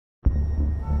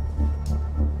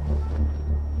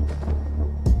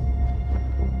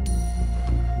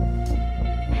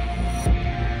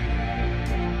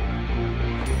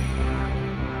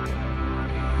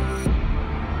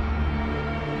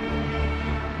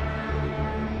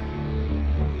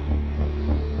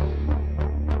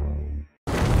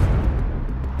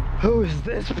Who is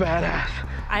this badass?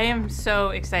 I am so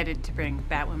excited to bring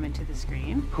Batwoman to the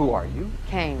screen. Who are you?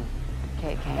 Kane.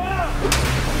 Kate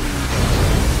Kane.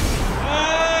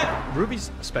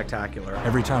 Ruby's spectacular.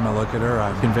 Every time I look at her,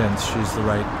 I'm convinced she's the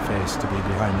right face to be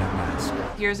behind that mask.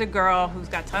 Here's a girl who's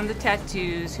got tons of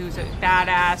tattoos, who's a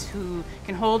badass, who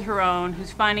can hold her own,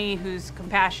 who's funny, who's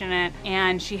compassionate,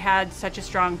 and she had such a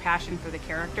strong passion for the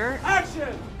character.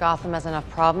 Action! Gotham has enough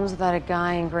problems without a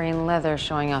guy in green leather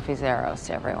showing off his arrows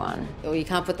to everyone. You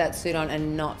can't put that suit on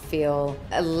and not feel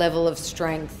a level of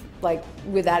strength, like,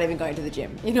 without even going to the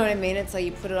gym. You know what I mean? It's like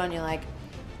you put it on, you're like,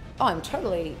 oh, I'm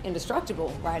totally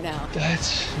indestructible right now.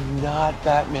 That's not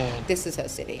Batman. This is her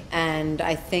city. And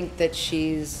I think that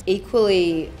she's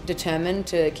equally determined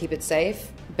to keep it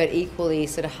safe, but equally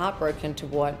sort of heartbroken to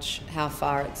watch how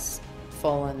far it's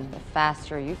fallen. The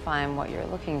faster you find what you're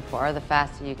looking for, the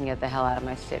faster you can get the hell out of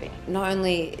my city. Not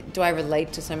only do I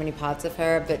relate to so many parts of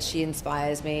her, but she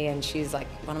inspires me, and she's like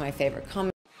one of my favorite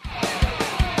comics.